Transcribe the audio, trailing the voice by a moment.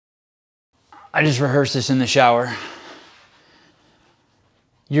I just rehearsed this in the shower.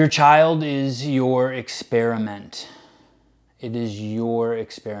 Your child is your experiment. It is your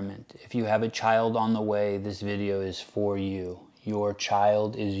experiment. If you have a child on the way, this video is for you. Your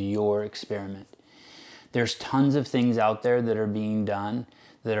child is your experiment. There's tons of things out there that are being done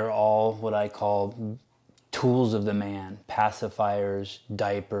that are all what I call tools of the man. Pacifiers,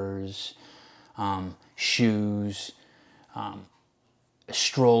 diapers, shoes,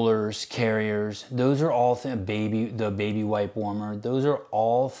 strollers, carriers. Those are all the baby wipe warmer. Those are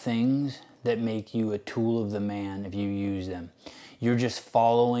all things that make you a tool of the man if you use them. You're just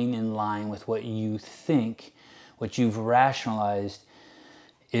following in line with what you think, what you've rationalized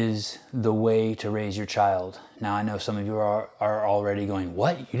is the way to raise your child. Now I know some of you are already going,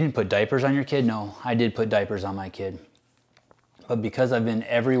 what? You didn't put diapers on your kid? No, I did put diapers on my kid. But because I've been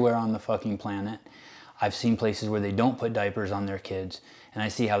everywhere on the fucking planet, I've seen places where they don't put diapers on their kids, and I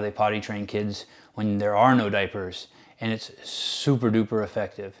see how they potty train kids when there are no diapers, and it's super duper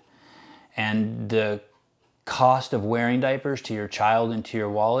effective. And the cost of wearing diapers to your child and to your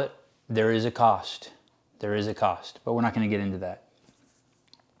wallet, there is a cost. There is a cost, but we're not going to get into that.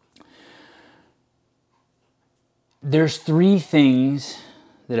 There's 3 things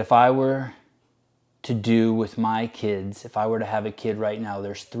that if I were to do with my kids, if I were to have a kid right now,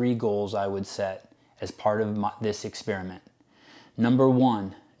 there's 3 goals I would set as part of this experiment. Number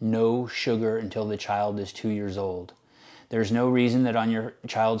 1, no sugar until the child is 2 years old. There's no reason that on your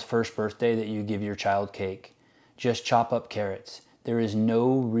child's first birthday that you give your child cake. Just chop up carrots. There is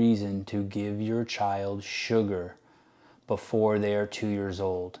no reason to give your child sugar before they are 2 years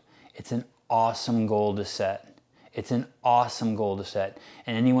old. It's an awesome goal to set. It's an awesome goal to set.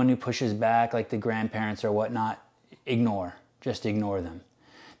 And anyone who pushes back, like the grandparents or whatnot, ignore. Just ignore them.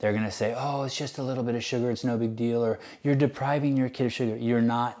 They're going to say, oh, it's just a little bit of sugar, it's no big deal, or you're depriving your kid of sugar. You're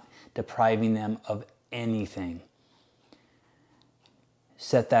not depriving them of anything.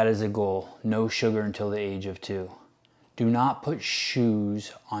 Set that as a goal. No sugar until the age of 2. Do not put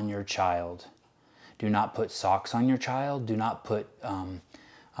shoes on your child. Do not put socks on your child. Do not put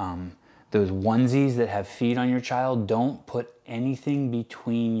those onesies that have feet on your child. Don't put anything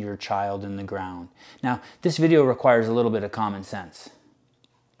between your child and the ground. Now, this video requires a little bit of common sense.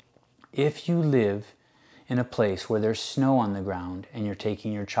 If you live in a place where there's snow on the ground and you're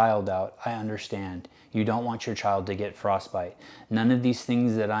taking your child out, I understand. You don't want your child to get frostbite. None of these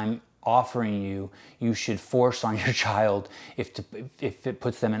things that I'm offering you should force on your child if it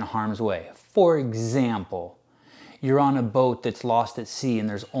puts them in harm's way. For example, you're on a boat that's lost at sea and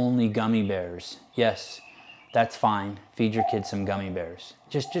there's only gummy bears. Yes, that's fine. Feed your kids some gummy bears.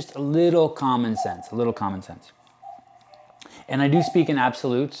 Just a little common sense, a little common sense. And I do speak in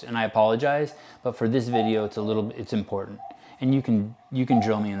absolutes, and I apologize, but for this video, it's important. And you can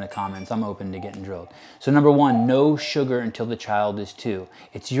drill me in the comments. I'm open to getting drilled. So number 1, no sugar until the child is 2.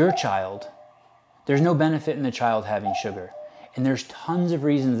 It's your child. There's no benefit in the child having sugar. And there's tons of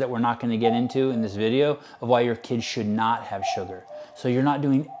reasons that we're not going to get into in this video of why your kid should not have sugar. So you're not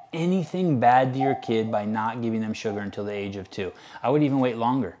doing anything bad to your kid by not giving them sugar until the age of 2. I would even wait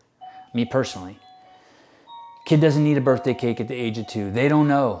longer, me personally. Kid doesn't need a birthday cake at the age of 2. They don't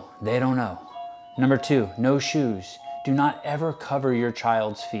know. They don't know. Number 2, no shoes. Do not ever cover your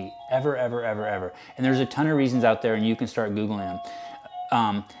child's feet. Ever, ever, ever, ever. And there's a ton of reasons out there, and you can start Googling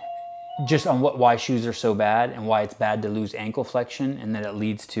them. Just on why shoes are so bad and why it's bad to lose ankle flexion and that it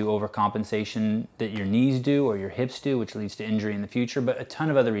leads to overcompensation that your knees do or your hips do, which leads to injury in the future, but a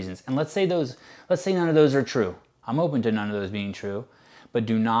ton of other reasons. And let's say none of those are true. I'm open to none of those being true. But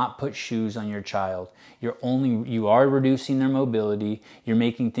do not put shoes on your child. You are reducing their mobility, you're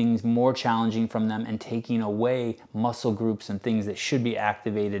making things more challenging from them and taking away muscle groups and things that should be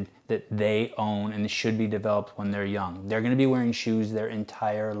activated that they own and should be developed when they're young. They're going to be wearing shoes their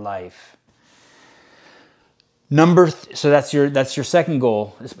entire life. So that's your second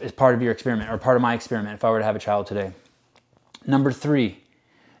goal as part of your experiment, or part of my experiment if I were to have a child today. Number 3,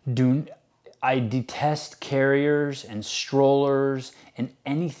 I detest carriers and strollers and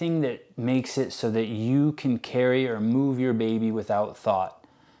anything that makes it so that you can carry or move your baby without thought.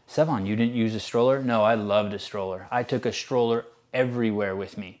 Sevon, you didn't use a stroller? No, I loved a stroller. I took a stroller everywhere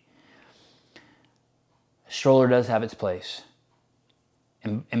with me. A stroller does have its place.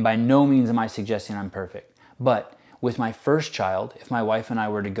 And by no means am I suggesting I'm perfect. But with my first child, if my wife and I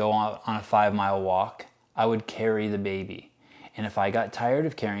were to go on a 5-mile walk, I would carry the baby. And if I got tired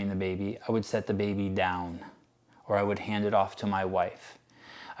of carrying the baby, I would set the baby down, or I would hand it off to my wife.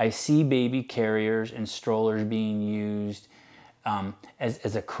 I see baby carriers and strollers being used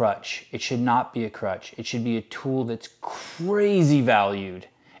as a crutch. It should not be a crutch. It should be a tool that's crazy valued.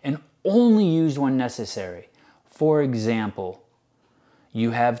 And Only used when necessary. For example,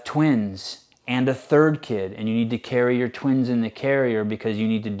 you have twins and a third kid, and you need to carry your twins in the carrier because you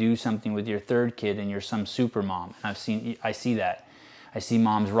need to do something with your third kid and you're some super mom. And I see that. I see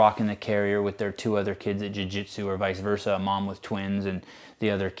moms rocking the carrier with their 2 other kids at jiu-jitsu, or vice versa, a mom with twins and the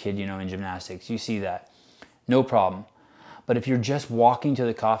other kid, you know, in gymnastics. You see that. No problem. But if you're just walking to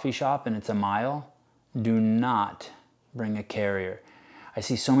the coffee shop and it's a mile, do not bring a carrier. I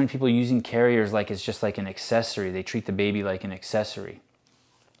see so many people using carriers like it's just like an accessory. They treat the baby like an accessory.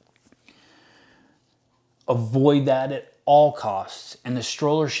 Avoid that at all costs. And the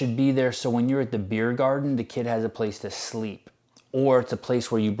stroller should be there so when you're at the beer garden, the kid has a place to sleep. Or it's a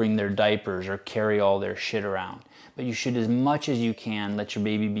place where you bring their diapers or carry all their shit around. But you should, as much as you can, let your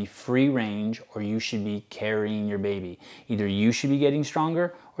baby be free range, or you should be carrying your baby. Either you should be getting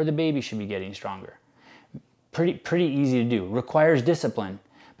stronger or the baby should be getting stronger. Pretty easy to do. Requires discipline,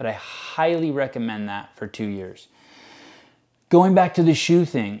 but I highly recommend that for 2 years. Going back to the shoe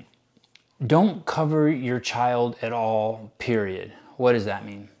thing, don't cover your child at all, period. What does that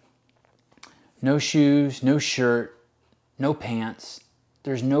mean? No shoes, no shirt, no pants.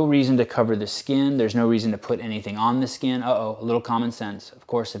 There's no reason to cover the skin. There's no reason to put anything on the skin. A little common sense. Of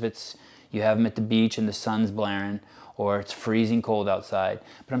course, if you have them at the beach and the sun's blaring, or it's freezing cold outside.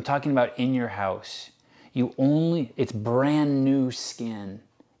 But I'm talking about in your house. It's brand new skin.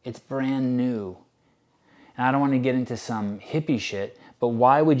 It's brand new. And I don't want to get into some hippie shit, but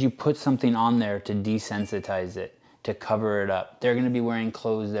why would you put something on there to desensitize it, to cover it up? They're going to be wearing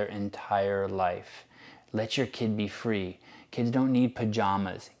clothes their entire life. Let your kid be free. Kids don't need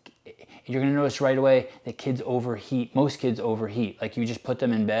pajamas. You're going to notice right away that kids overheat. Most kids overheat. Like, you just put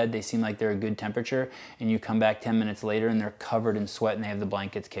them in bed, they seem like they're a good temperature, and you come back 10 minutes later and they're covered in sweat and they have the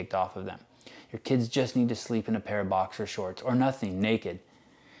blankets kicked off of them. Your kids just need to sleep in a pair of boxer shorts or nothing, naked.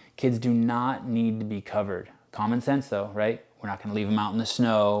 Kids do not need to be covered. Common sense though, right? We're not going to leave them out in the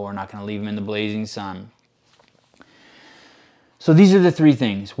snow. We're not going to leave them in the blazing sun. So these are the 3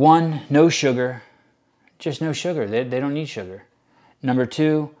 things. 1, no sugar. Just no sugar. They don't need sugar. Number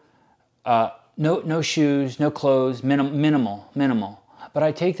 2, no shoes, no clothes, minimal. But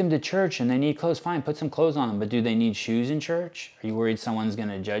I take them to church and they need clothes. Fine, put some clothes on them. But do they need shoes in church? Are you worried someone's going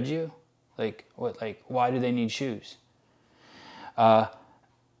to judge you? Like, what? Like, why do they need shoes? And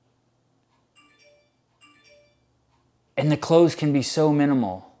the clothes can be so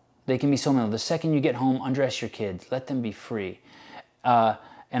minimal. They can be so minimal. The second you get home, undress your kids. Let them be free.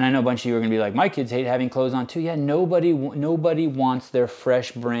 And I know a bunch of you are going to be like, my kids hate having clothes on too. Yeah, nobody wants their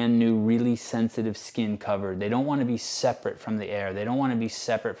fresh, brand new, really sensitive skin covered. They don't want to be separate from the air. They don't want to be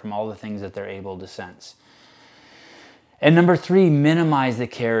separate from all the things that they're able to sense. And number 3, minimize the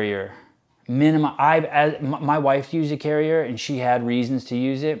carrier. My wife used a carrier and she had reasons to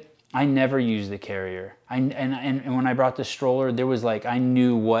use it. I never used the carrier. And when I brought the stroller, there was like, I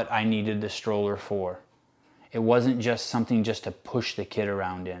knew what I needed the stroller for. It wasn't just something just to push the kid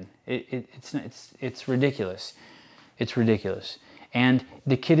around in. It's ridiculous. It's ridiculous. And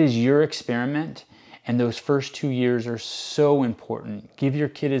the kid is your experiment, and those first 2 years are so important. Give your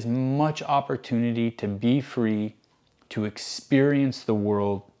kid as much opportunity to be free, to experience the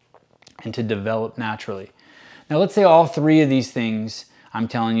world, and to develop naturally. Now let's say all 3 of these things, I'm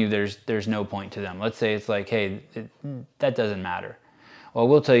telling you there's no point to them. Let's say it's like, hey, that doesn't matter. Well,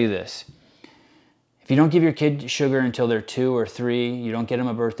 we'll tell you this. If you don't give your kid sugar until they're 2 or 3, you don't get them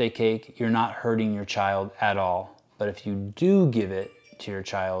a birthday cake, you're not hurting your child at all. But if you do give it to your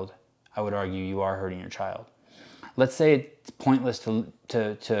child, I would argue you are hurting your child. Let's say it's pointless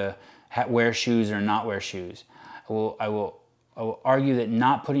to wear shoes or not wear shoes. I will argue that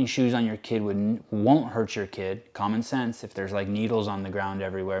not putting shoes on your kid won't hurt your kid. Common sense. If there's like needles on the ground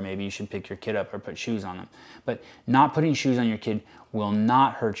everywhere, maybe you should pick your kid up or put shoes on them. But not putting shoes on your kid will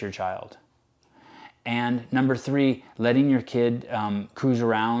not hurt your child. And number 3, letting your kid cruise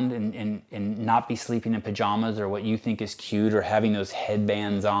around and not be sleeping in pajamas or what you think is cute, or having those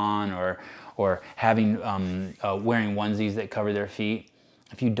headbands on, or having wearing onesies that cover their feet.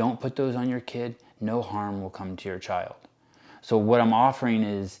 If you don't put those on your kid, no harm will come to your child. So what I'm offering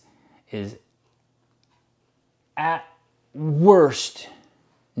is at worst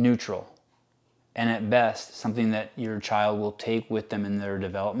neutral, and at best something that your child will take with them in their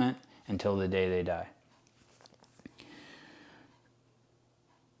development until the day they die.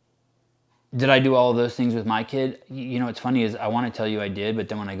 Did I do all of those things with my kid? You know, what's funny is I want to tell you I did, but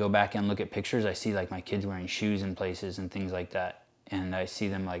then when I go back and look at pictures, I see like my kids wearing shoes in places and things like that. And I see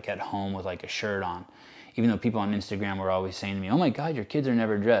them like at home with like a shirt on. Even though people on Instagram were always saying to me, oh my God, your kids are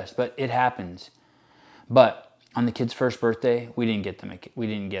never dressed. But it happens. But On the kid's first birthday, we didn't get him a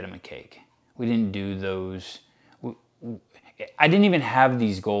cake. We didn't do those. I didn't even have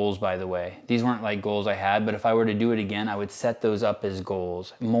these goals, by the way. These weren't like goals I had, but if I were to do it again, I would set those up as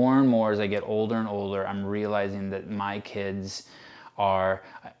goals. More and more as I get older and older, I'm realizing that my kids are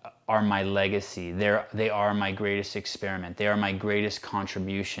my legacy. They are my greatest experiment. They are my greatest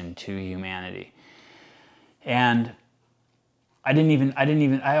contribution to humanity. And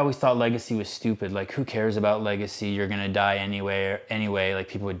I always thought legacy was stupid. Like, who cares about legacy? You're gonna die anyway. Like,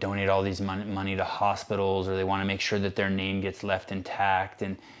 people would donate all these money to hospitals, or they want to make sure that their name gets left intact.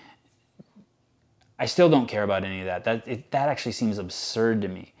 And I still don't care about any of that. That actually seems absurd to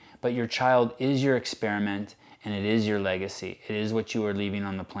me. But your child is your experiment, and it is your legacy. It is what you are leaving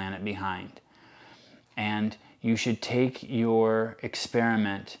on the planet behind. And you should take your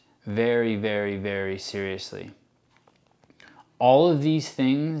experiment very, very, very seriously. All of these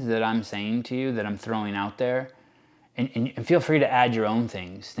things that I'm saying to you, that I'm throwing out there, and feel free to add your own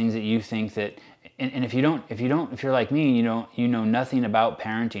things that you think that, and if you're like me, and you know nothing about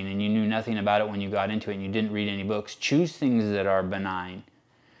parenting, and you knew nothing about it when you got into it, and you didn't read any books, choose things that are benign.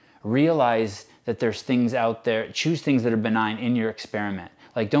 Realize that there's things out there. Choose things that are benign in your experiment.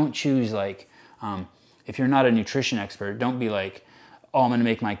 Like, don't choose like, if you're not a nutrition expert, don't be like, oh, I'm going to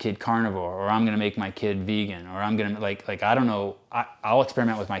make my kid carnivore, or I'm going to make my kid vegan, or I'm going to like I don't know. I'll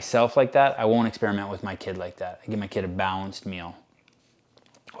experiment with myself like that. I won't experiment with my kid like that. I give my kid a balanced meal.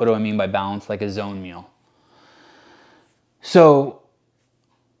 What do I mean by balanced? Like a zone meal. So,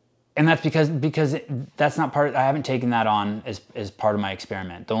 and that's because that's not part. I haven't taken that on as part of my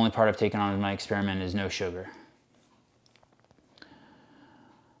experiment. The only part I've taken on as my experiment is no sugar.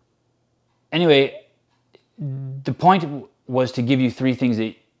 Anyway, the point was to give you 3 things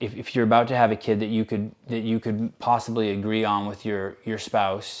that if you're about to have a kid that you could possibly agree on with your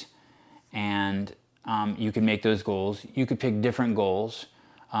spouse, and you could make those goals. You could pick different goals.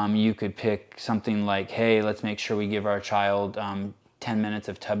 You could pick something like, hey, let's make sure we give our child 10 minutes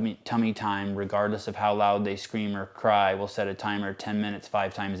of tummy time, regardless of how loud they scream or cry. We'll set a timer 10 minutes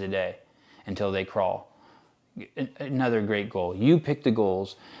 5 times a day until they crawl. Another great goal. You pick the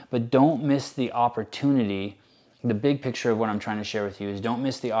goals, but don't miss the opportunity. The big picture of what I'm trying to share with you is don't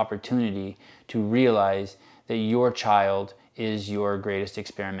miss the opportunity to realize that your child is your greatest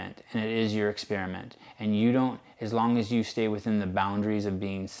experiment, and it is your experiment. And you don't, as long as you stay within the boundaries of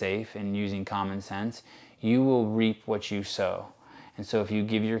being safe and using common sense, you will reap what you sow. And so if you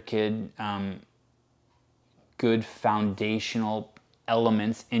give your kid good foundational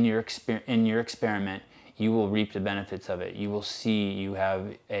elements in your experiment, you will reap the benefits of it. You will see you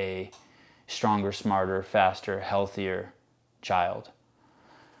have a stronger, smarter, faster, healthier child,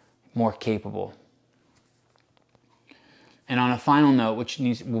 more capable. And on a final note, which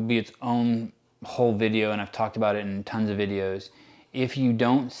will be its own whole video, and I've talked about it in tons of videos, if you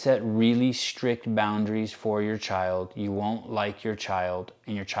don't set really strict boundaries for your child, you won't like your child,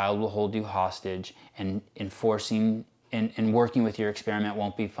 and your child will hold you hostage, and enforcing and working with your experiment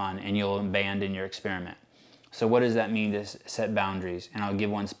won't be fun, and you'll abandon your experiment. So what does that mean to set boundaries? And I'll give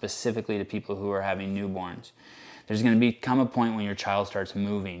one specifically to people who are having newborns. There's going to become a point when your child starts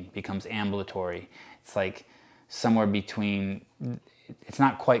moving, becomes ambulatory. It's like somewhere between, it's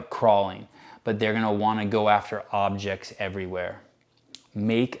not quite crawling, but they're going to want to go after objects everywhere.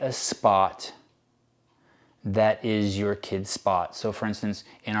 Make a spot that is your kid's spot. So for instance,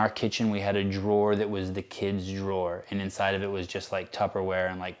 in our kitchen, we had a drawer that was the kid's drawer, and inside of it was just like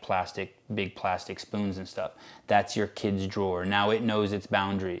Tupperware and like big plastic spoons and stuff. That's your kid's drawer. Now it knows its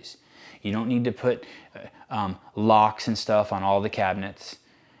boundaries. You don't need to put locks and stuff on all the cabinets,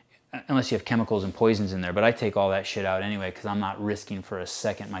 unless you have chemicals and poisons in there. But I take all that shit out anyway, because I'm not risking for a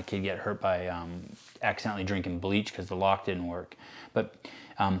second my kid get hurt by accidentally drinking bleach because the lock didn't work. But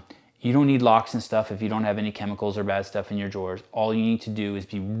you don't need locks and stuff if you don't have any chemicals or bad stuff in your drawers. All you need to do is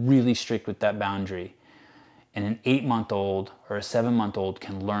be really strict with that boundary. And an 8-month-old or a 7-month-old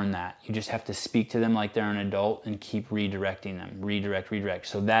can learn that. You just have to speak to them like they're an adult and keep redirecting them. Redirect.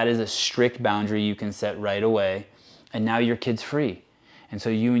 So that is a strict boundary you can set right away. And now your kid's free. And so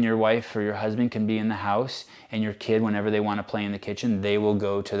you and your wife or your husband can be in the house, and your kid, whenever they want to play in the kitchen, they will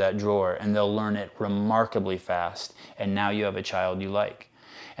go to that drawer and they'll learn it remarkably fast. And now you have a child you like.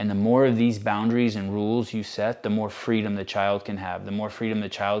 And the more of these boundaries and rules you set, the more freedom the child can have. The more freedom the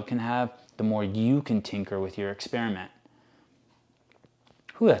child can have, the more you can tinker with your experiment.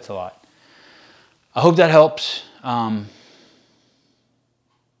 Whew, that's a lot. I hope that helps. I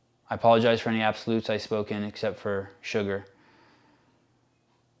apologize for any absolutes I spoke in, except for sugar.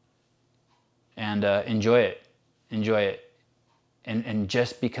 And enjoy it. And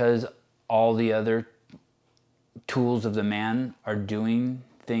just because all the other tools of the man are doing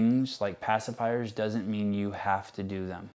things like pacifiers doesn't mean you have to do them.